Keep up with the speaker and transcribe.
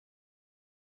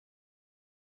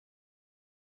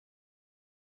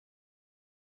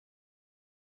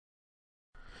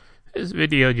This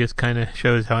video just kind of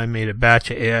shows how I made a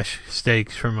batch of ash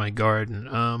steaks for my garden.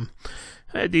 I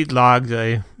had these logs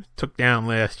I took down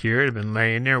last year. They've been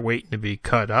laying there waiting to be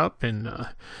cut up, and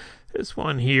this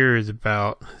one here is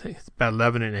about, I think it's about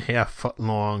 11.5 feet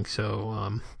long,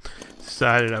 so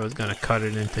decided I was going to cut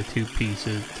it into 2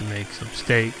 pieces to make some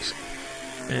steaks.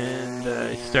 And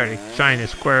I started trying to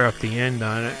square up the end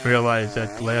on it. Realized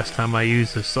that the last time I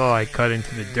used the saw, I cut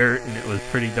into the dirt and it was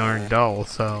pretty darn dull,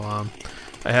 so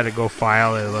I had to go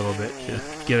file it a little bit to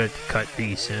get it to cut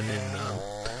decent.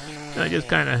 And I just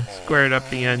kind of squared up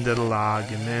the end of the log,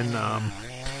 and then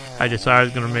I decided I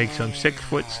was going to make some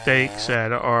 6-foot steaks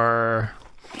that are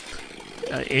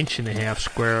 1.5 inches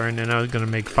square, and then I was going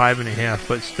to make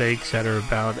 5.5-foot steaks that are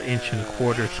about 1.25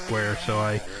 inches square. So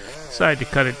I decided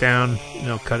to cut it down,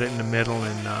 cut it in the middle,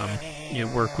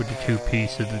 and work with the 2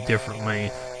 pieces of different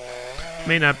length.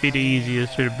 May not be the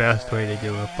easiest or the best way to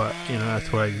do it, but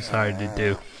that's what I decided to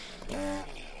do.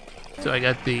 So I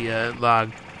got the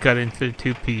log cut into the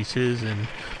 2 pieces, and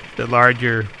the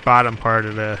larger bottom part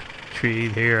of the tree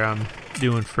here I'm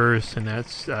doing first, and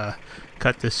that's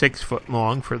cut to 6 foot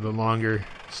long for the longer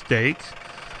steaks.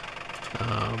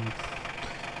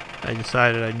 I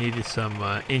decided I needed some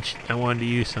I wanted to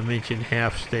use some 1.5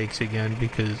 inch steaks again,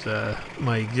 because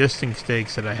my existing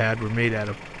steaks that I had were made out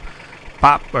of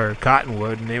pop or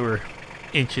cottonwood, and they were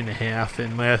 1.5 inches,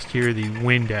 and last year the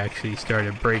wind actually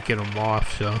started breaking them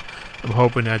off, so I'm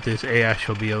hoping that this ash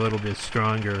will be a little bit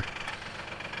stronger.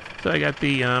 So I got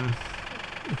the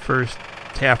first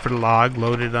half of the log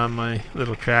loaded on my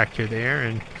little tractor there,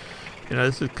 and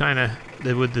this is kind of,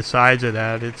 with the size of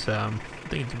that, it's I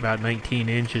think it's about 19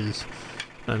 inches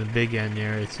on the big end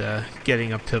there. It's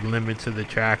getting up to the limits of the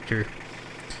tractor.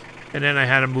 And then I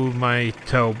had to move my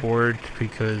toe board,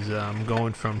 because I'm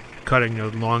going from cutting the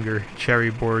longer cherry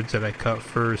boards that I cut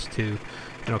first to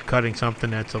cutting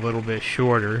something that's a little bit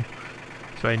shorter.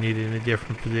 So I needed in a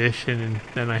different position, and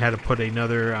then I had to put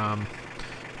another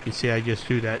you see, I just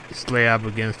threw that slab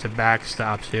against the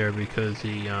backstops there, because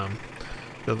the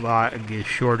log is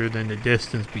shorter than the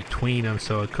distance between them,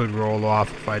 so it could roll off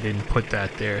if I didn't put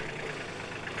that there.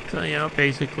 So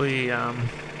basically,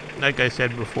 like I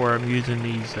said before, I'm using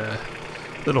these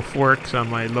little forks on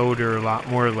my loader a lot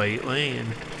more lately,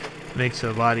 and it makes it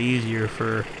a lot easier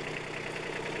for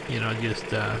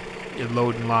just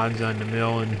loading logs on the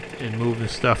mill and moving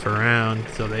stuff around,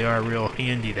 so they are real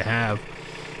handy to have.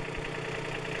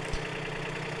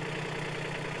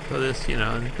 So this,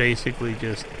 is basically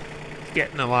just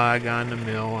getting the log on the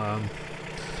mill,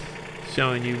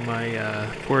 showing you my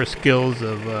poor skills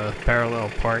of parallel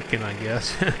parking, I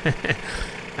guess.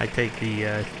 I take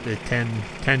the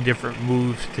 10 different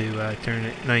moves to turn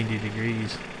it 90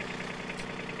 degrees.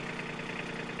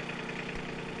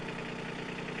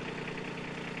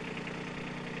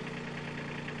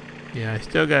 Yeah, I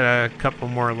still got a couple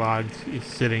more logs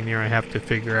sitting there. I have to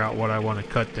figure out what I want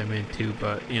to cut them into,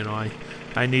 but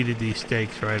I needed these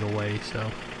steaks right away,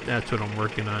 so that's what I'm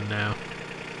working on now.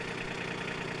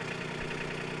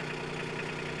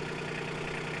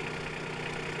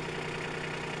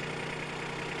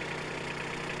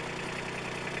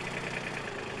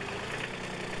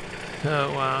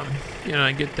 So,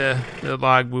 I get the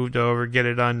log moved over, get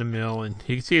it on the mill, and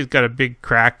you can see it's got a big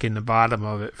crack in the bottom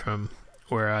of it from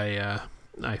where I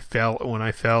felt when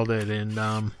I felled it, and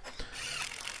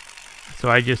so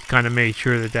I just kind of made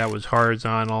sure that was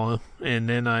horizontal, and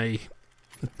then I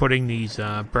putting these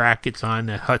brackets on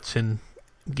that Hudson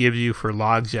gives you for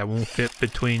logs that won't fit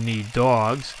between the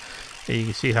dogs. And you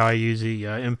can see how I use the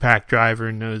impact driver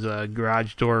and those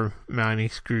garage door mounting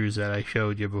screws that I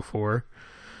showed you before.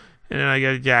 And then I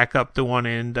got to jack up the one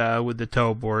end with the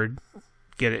toe board,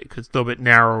 get it, because it's a little bit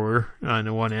narrower on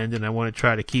the one end, and I want to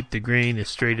try to keep the grain as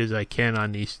straight as I can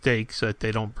on these steaks so that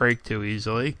they don't break too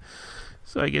easily.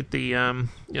 So I get the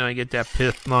I get that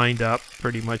pith lined up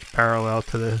pretty much parallel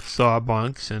to the saw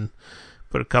bunks, and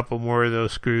put a couple more of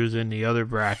those screws in the other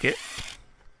bracket.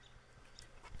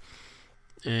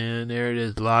 And there it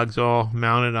is, logs all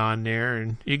mounted on there,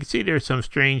 and you can see there's some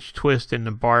strange twist in the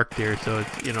bark there, so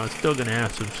it's, it's still going to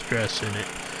have some stress in it.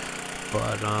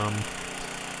 But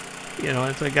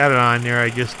as I got it on there,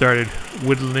 I just started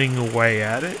whittling away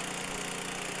at it,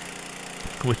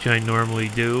 which I normally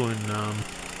do, and I'm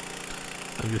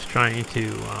just trying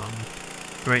to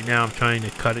right now I'm trying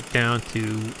to cut it down to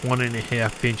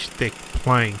 1.5 inch thick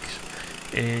planks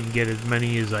and get as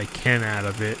many as I can out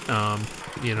of it,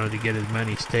 to get as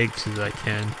many steaks as I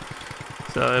can.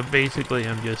 So basically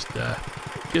I'm just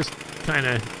kind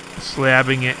of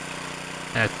slabbing it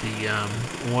at the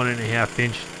 1.5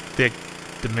 inch thick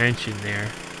dimension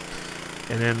there.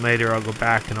 and then later I'll go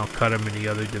back and I'll cut them in the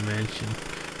other dimension.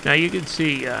 Now you can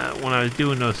see when I was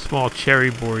doing those small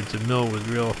cherry boards, the mill was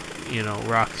real,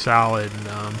 rock solid.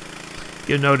 And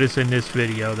you'll notice in this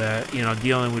video that,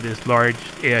 dealing with this large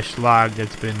ash log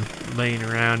that's been laying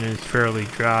around and it's fairly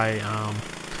dry,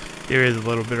 there is a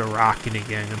little bit of rocking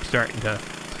again. I'm starting to,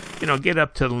 get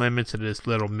up to the limits of this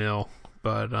little mill.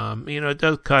 But, it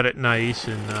does cut it nice,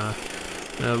 and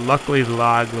luckily the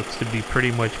log looks to be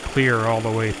pretty much clear all the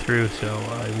way through, so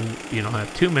I won't,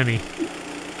 have too many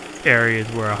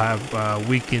areas where I'll have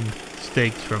weakened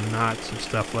stakes from knots and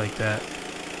stuff like that.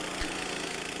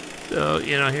 So,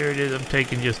 here it is. I'm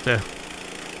taking just a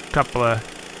couple of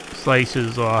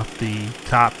slices off the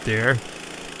top there,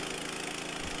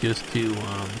 just to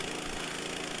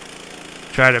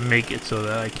try to make it so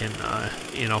that I can,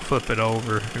 flip it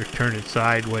over or turn it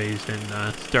sideways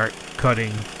and start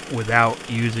cutting without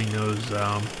using those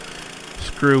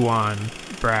screw-on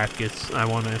brackets. I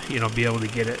want to, be able to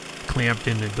get it clamped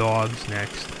in the dog's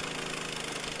next.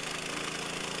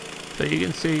 So you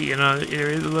can see, there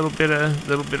is a little bit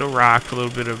of rock, a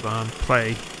little bit of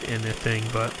play in the thing,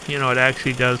 but it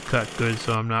actually does cut good,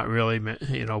 so I'm not really,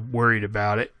 worried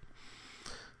about it.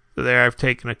 So there, I've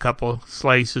taken a couple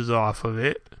slices off of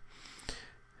it,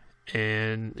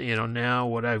 and now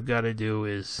what I've got to do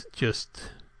is just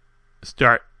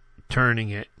start turning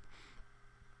it.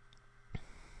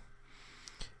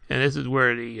 And this is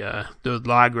where those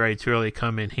log rights really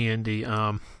come in handy.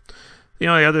 The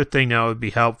only other thing that would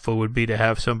be helpful would be to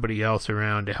have somebody else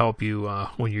around to help you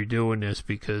when you're doing this,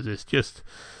 because it's just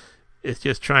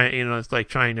trying, it's like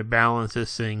trying to balance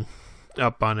this thing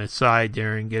up on its side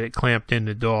there and get it clamped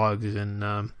into dogs,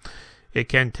 and it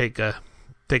can take a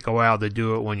while to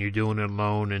do it when you're doing it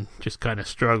alone and just kind of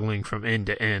struggling from end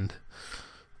to end.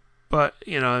 But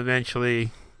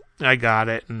eventually I got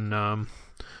it, and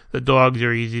the dogs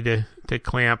are easy to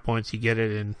clamp once you get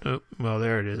it in. Oh, well,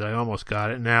 there it is. I almost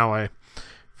got it. Now I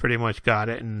pretty much got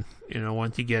it, and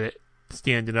once you get it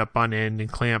standing up on end and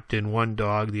clamped in one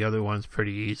dog, the other one's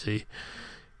pretty easy.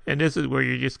 And this is where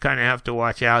you just kind of have to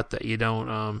watch out that you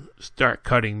don't start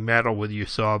cutting metal with your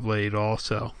saw blade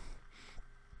also.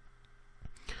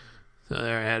 So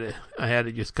there, I had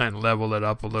to just kind of level it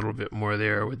up a little bit more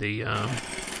there with the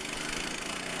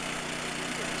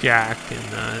jack,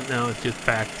 and now it's just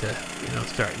back to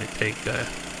starting to take a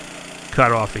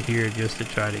cut off of here just to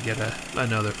try to get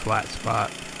another flat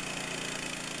spot.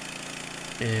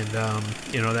 And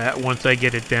that once I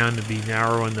get it down to be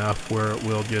narrow enough where it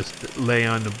will just lay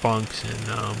on the bunks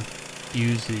and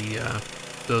use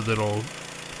those little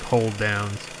hold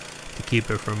downs to keep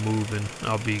it from moving,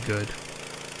 I'll be good.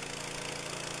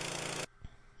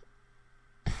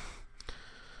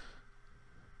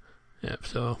 Yep,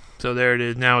 so there it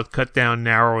is. Now it's cut down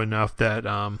narrow enough that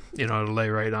it'll lay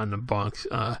right on the bunks.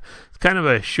 It's kind of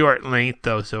a short length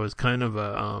though, so it's kind of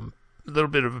a little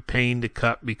bit of a pain to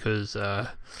cut, because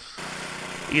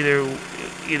either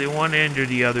one end or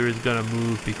the other is going to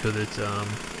move, because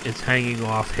it's hanging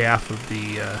off half of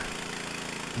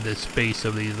the space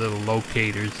of these little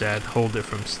locators that hold it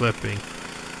from slipping.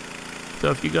 So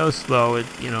if you go slow,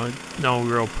 it's no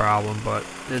real problem, but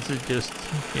this is just,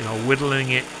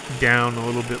 whittling it down a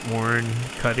little bit more and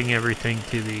cutting everything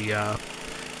to the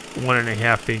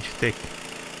 1.5 inch thick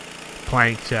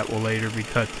planks that will later be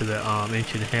cut to the 1.5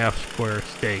 inch square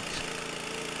stakes.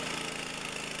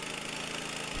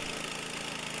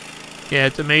 Yeah,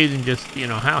 it's amazing just,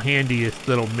 how handy this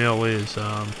little mill is.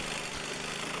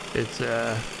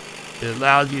 It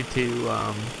allows you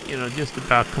to, just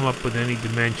about come up with any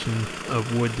dimension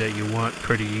of wood that you want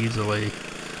pretty easily.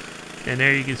 And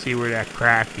there you can see where that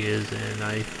crack is, and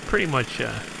I pretty much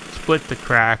split the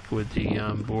crack with the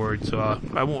board, so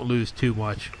I won't lose too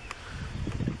much.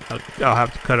 I'll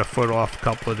have to cut a foot off a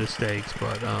couple of the stakes,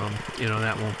 but,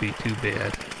 that won't be too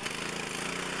bad.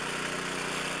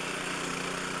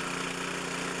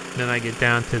 Then I get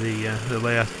down to the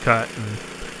last cut, and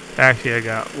actually I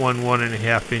got one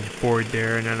 1.5 inch board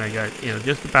there, and then I got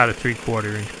just about a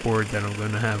 3/4 inch board that I'm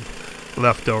going to have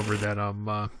left over that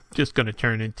I'm just going to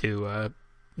turn into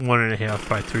 1.5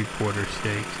 by 3/4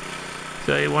 stakes.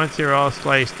 So once they're all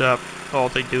sliced up, all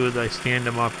they do is I stand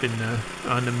them up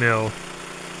on the mill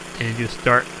and just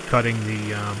start cutting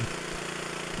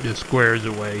the squares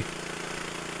away.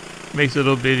 Makes it a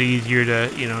little bit easier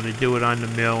to do it on the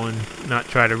mill and not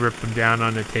try to rip them down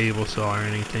on the table saw or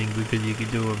anything, because you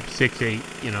can do them 6/8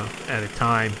 at a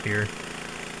time here.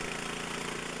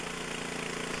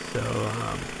 So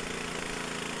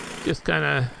just kind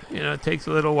of it takes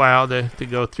a little while to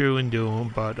go through and do them,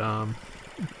 but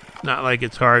not like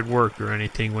it's hard work or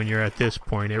anything when you're at this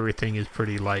point. Everything is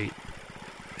pretty light.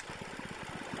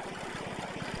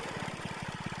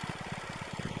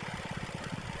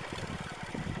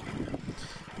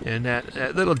 And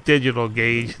that little digital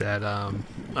gauge that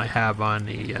I have on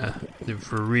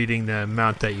for reading the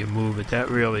amount that you move it, that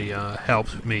really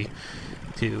helps me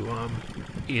to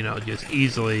just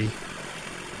easily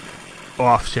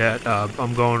offset.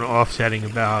 I'm going offsetting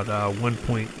about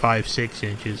 1.56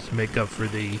 inches to make up for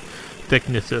the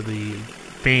thickness of the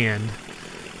band,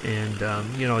 and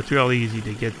it's real easy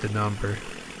to get the number.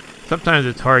 Sometimes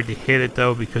it's hard to hit it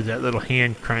though, because that little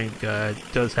hand crank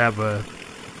does have a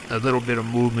little bit of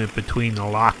movement between the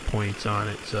lock points on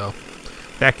it, so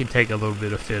that can take a little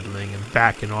bit of fiddling and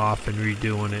backing off and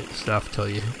redoing it and stuff till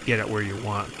you get it where you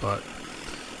want. But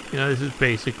this is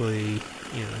basically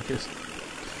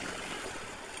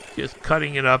just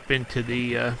cutting it up into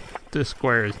the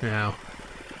squares now.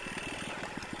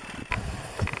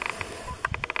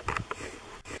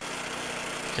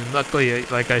 And luckily,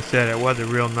 like I said, it was a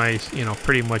real nice,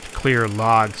 pretty much clear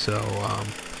log, so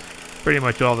pretty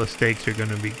much all the steaks are going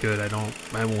to be good.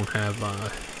 I won't have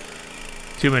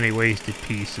too many wasted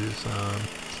pieces.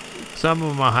 Some of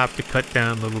them I'll have to cut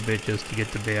down a little bit just to get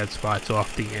the bad spots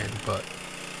off the end, but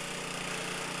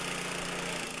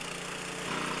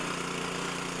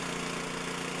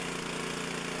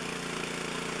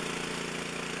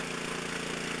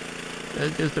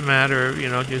it's just a matter of,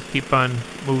 just keep on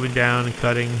moving down and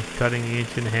cutting the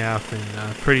 1.5 inch,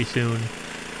 and pretty soon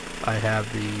I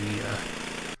have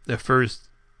the first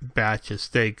batch of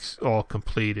steaks all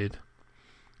completed.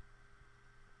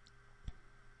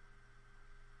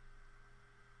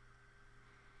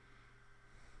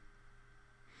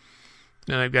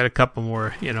 And I've got a couple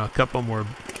more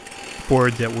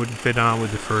boards that wouldn't fit on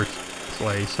with the first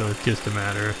slice, so it's just a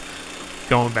matter of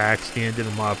going back, standing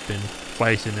them up, and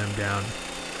slicing them down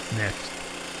next.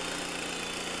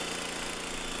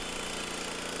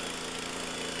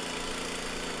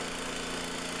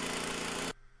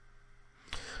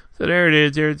 So there it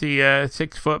is. There's the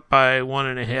 6 foot by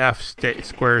 1.5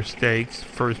 square steaks,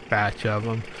 first batch of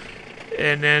them.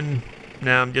 And then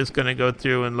now I'm just going to go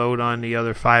through and load on the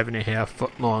other 5.5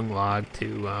 foot long log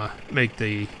to make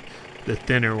the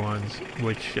thinner ones,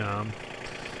 which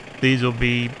these will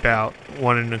be about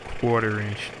 1.25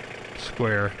 inch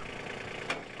square.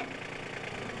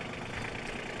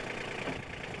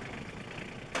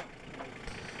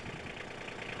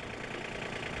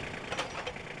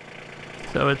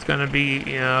 So it's going to be,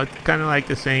 it's kind of like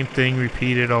the same thing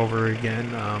repeated over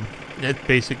again. That's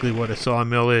basically what a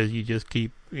sawmill is. You just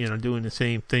keep, doing the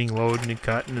same thing, loading and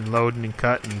cutting and loading and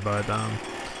cutting. But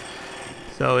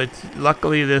so it's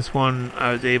luckily this one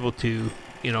I was able to,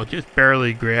 just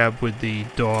barely grab with the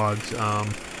dogs.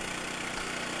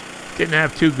 Didn't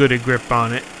have too good a grip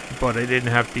on it, but I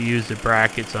didn't have to use the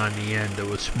brackets on the end. It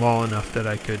was small enough that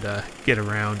I could get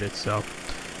around it. So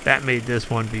that made this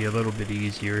one be a little bit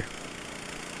easier.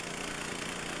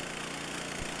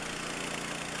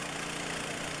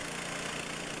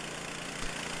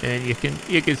 And you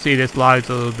can see this log's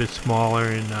a little bit smaller,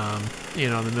 and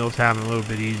the mill's having a little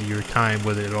bit easier time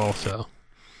with it also.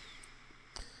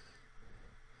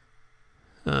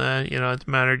 It's a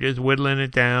matter of just whittling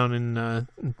it down and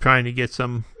trying to get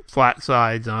some flat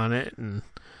sides on it. And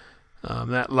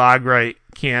that log right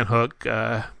can hook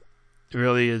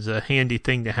really is a handy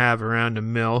thing to have around a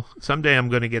mill. Someday I'm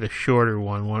going to get a shorter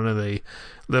one of the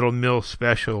little mill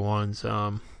special ones.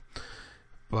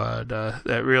 But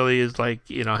that really is like,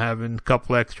 having a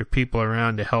couple extra people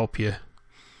around to help you.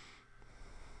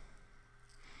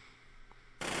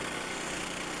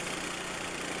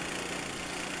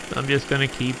 So I'm just going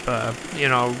to keep,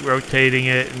 rotating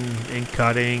it and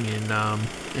cutting and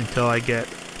until I get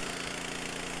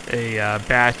a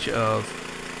batch of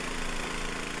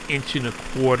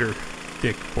 1.25 inch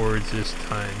thick boards this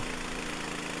time.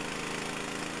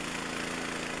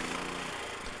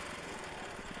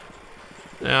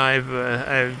 Now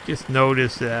I've just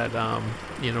noticed that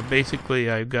basically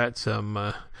I've got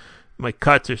some my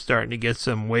cuts are starting to get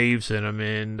some waves in them,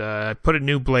 and I put a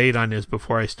new blade on this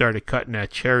before I started cutting that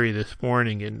cherry this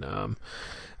morning, and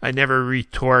I never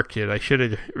retorqued it. I should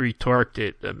have retorqued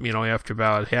it after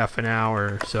about half an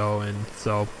hour or so, and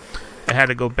so I had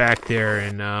to go back there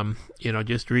and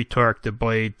just retorque the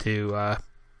blade to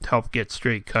help get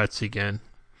straight cuts again.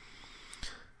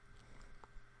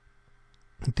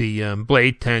 The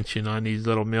blade tension on these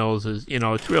little mills is,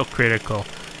 it's real critical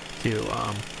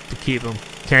to keep them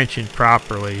tensioned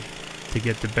properly to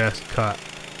get the best cut.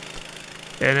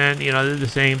 And then, the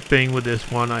same thing with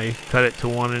this one. I cut it to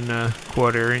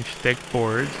 1.25 inch thick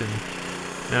boards, and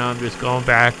now I'm just going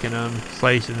back and I'm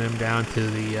slicing them down to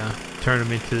turn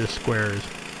them into the squares.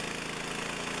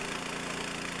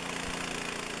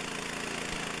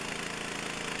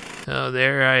 So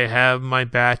there I have my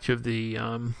batch of the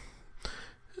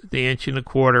 1.25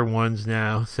 inch ones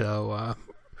now. So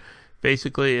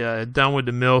basically done with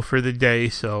the mill for the day.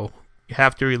 So you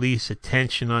have to release the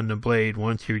tension on the blade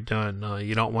once you're done.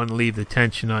 You don't want to leave the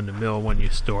tension on the mill when you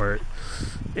store it.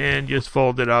 And just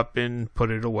fold it up and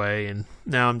put it away. And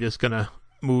now I'm just going to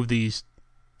move these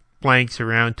blanks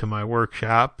around to my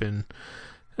workshop. And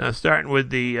starting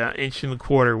with the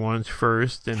 1.25 inch ones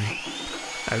first. And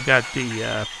I've got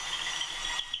the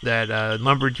that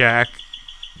Lumberjack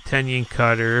 10-yin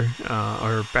cutter,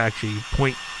 or actually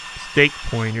stake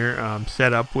pointer,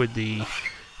 set up with the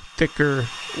thicker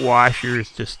washers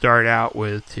to start out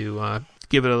with to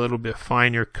give it a little bit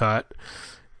finer cut.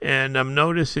 And I'm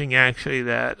noticing actually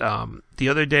that the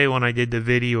other day when I did the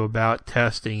video about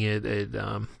testing it,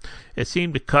 it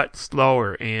seemed to cut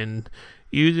slower, and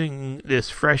using this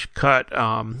fresh cut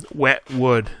wet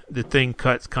wood, the thing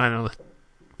cuts kind of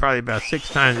probably about 6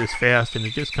 times as fast, and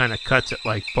it just kind of cuts it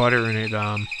like butter, and it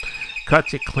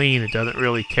cuts it clean. It doesn't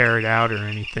really tear it out or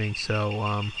anything.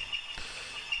 So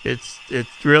it's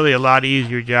really a lot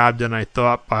easier job than I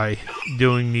thought by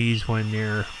doing these when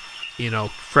they're,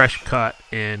 fresh cut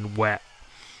and wet.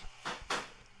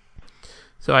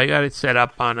 So I got it set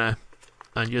up on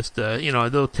just a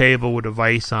little table with a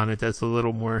vise on it that's a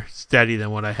little more steady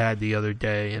than what I had the other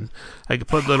day, and I could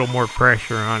put a little more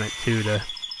pressure on it too to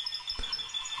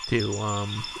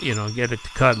get it to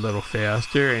cut a little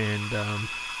faster. And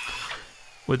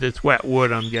with this wet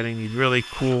wood, I'm getting these really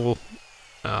cool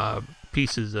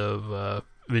pieces of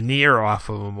veneer off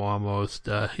of them almost.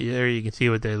 There you can see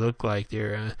what they look like.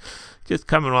 They're just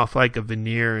coming off like a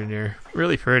veneer, and they're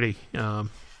really pretty.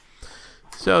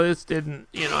 So this didn't,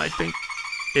 I think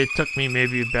it took me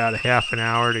maybe about a half an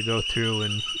hour to go through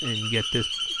and get this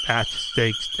batch of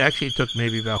steaks. Actually, it took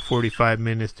maybe about 45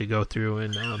 minutes to go through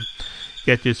and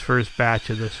get this first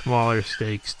batch of the smaller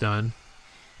steaks done.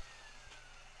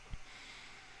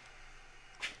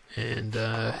 And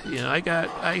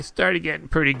I started getting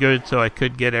pretty good, so I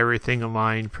could get everything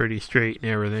aligned pretty straight and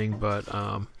everything. But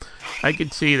I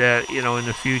could see that in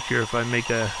the future, if I make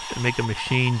a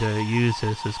machine to use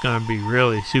this, it's going to be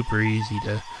really super easy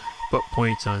to put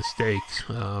points on steaks.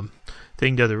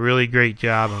 Thing does a really great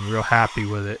job. I'm real happy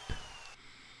with it.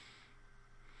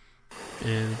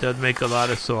 And it does make a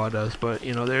lot of sawdust, but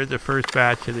there's the first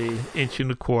batch of the 1.25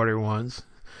 inch ones.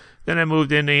 Then I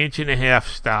moved into 1.5 inch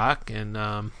stock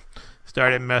and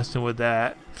started messing with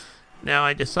that. Now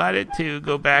I decided to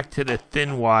go back to the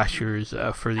thin washers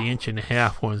for the 1.5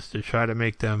 inch ones to try to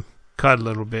make them cut a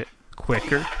little bit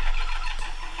quicker.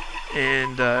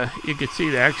 And you can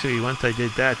see that actually once I did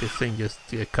that, this thing just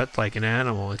cuts like an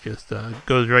animal. It just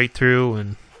goes right through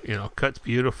and cuts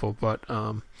beautiful. But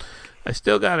I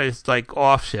still got its like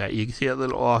offset. You can see that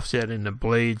little offset in the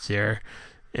blades there,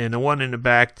 and the one in the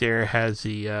back there has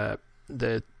the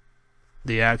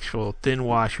actual thin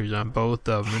washers on both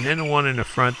of them. And then the one in the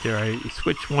front there, I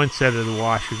switched one set of the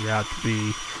washers out to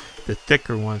be the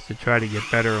thicker ones to try to get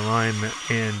better alignment,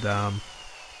 and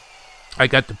I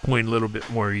got the point a little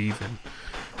bit more even.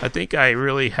 I think I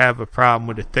really have a problem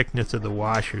with the thickness of the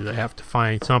washers. I have to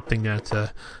find something that's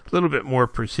a little bit more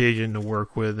precision to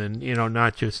work with, and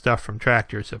not just stuff from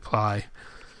Tractor Supply.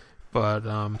 But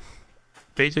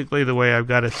basically the way I've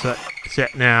got it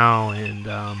set now, and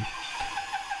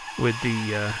with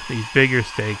these bigger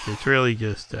steaks, it's really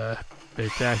just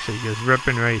it's actually just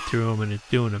ripping right through them, and it's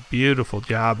doing a beautiful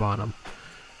job on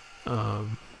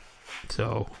them.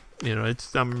 So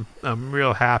I'm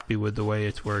real happy with the way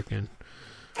it's working.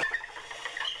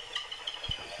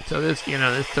 So this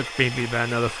took maybe about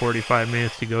another 45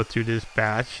 minutes to go through this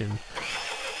batch, and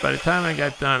by the time I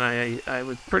got done, I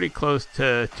was pretty close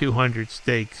to 200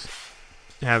 steaks,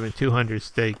 having 200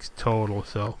 steaks total.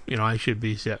 So I should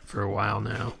be set for a while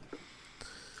now.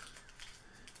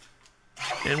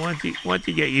 And once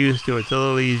you get used to it, it's a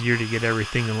little easier to get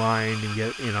everything aligned and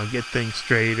get things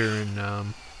straighter.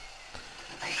 And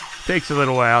it takes a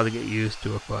little while to get used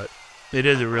to it, but it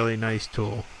is a really nice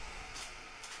tool.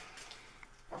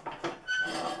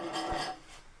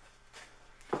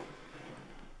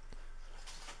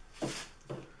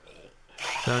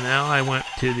 So now I went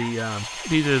to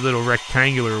these are little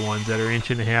rectangular ones that are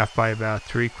 1.5 inches by about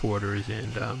 3/4,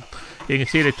 and you can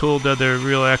see the tool does a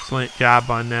real excellent job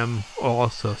on them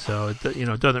also. So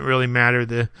it doesn't really matter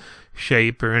the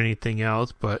shape or anything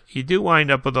else, but you do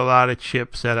wind up with a lot of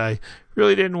chips that I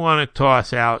really didn't want to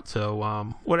toss out.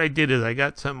 So what I did is I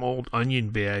got some old onion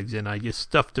bags, and I just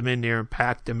stuffed them in there and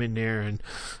packed them in there, and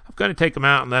I'm going to take them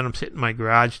out and let them sit in my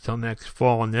garage till next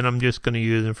fall, and then I'm just going to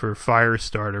use them for a fire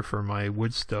starter for my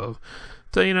wood stove.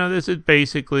 So, this is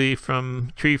basically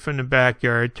from Tree from the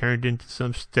Backyard turned into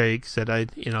some steaks that I,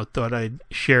 thought I'd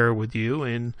share with you.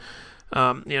 And,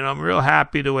 I'm real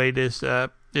happy the way this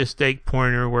steak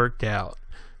pointer worked out.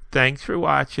 Thanks for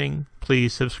watching.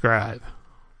 Please subscribe.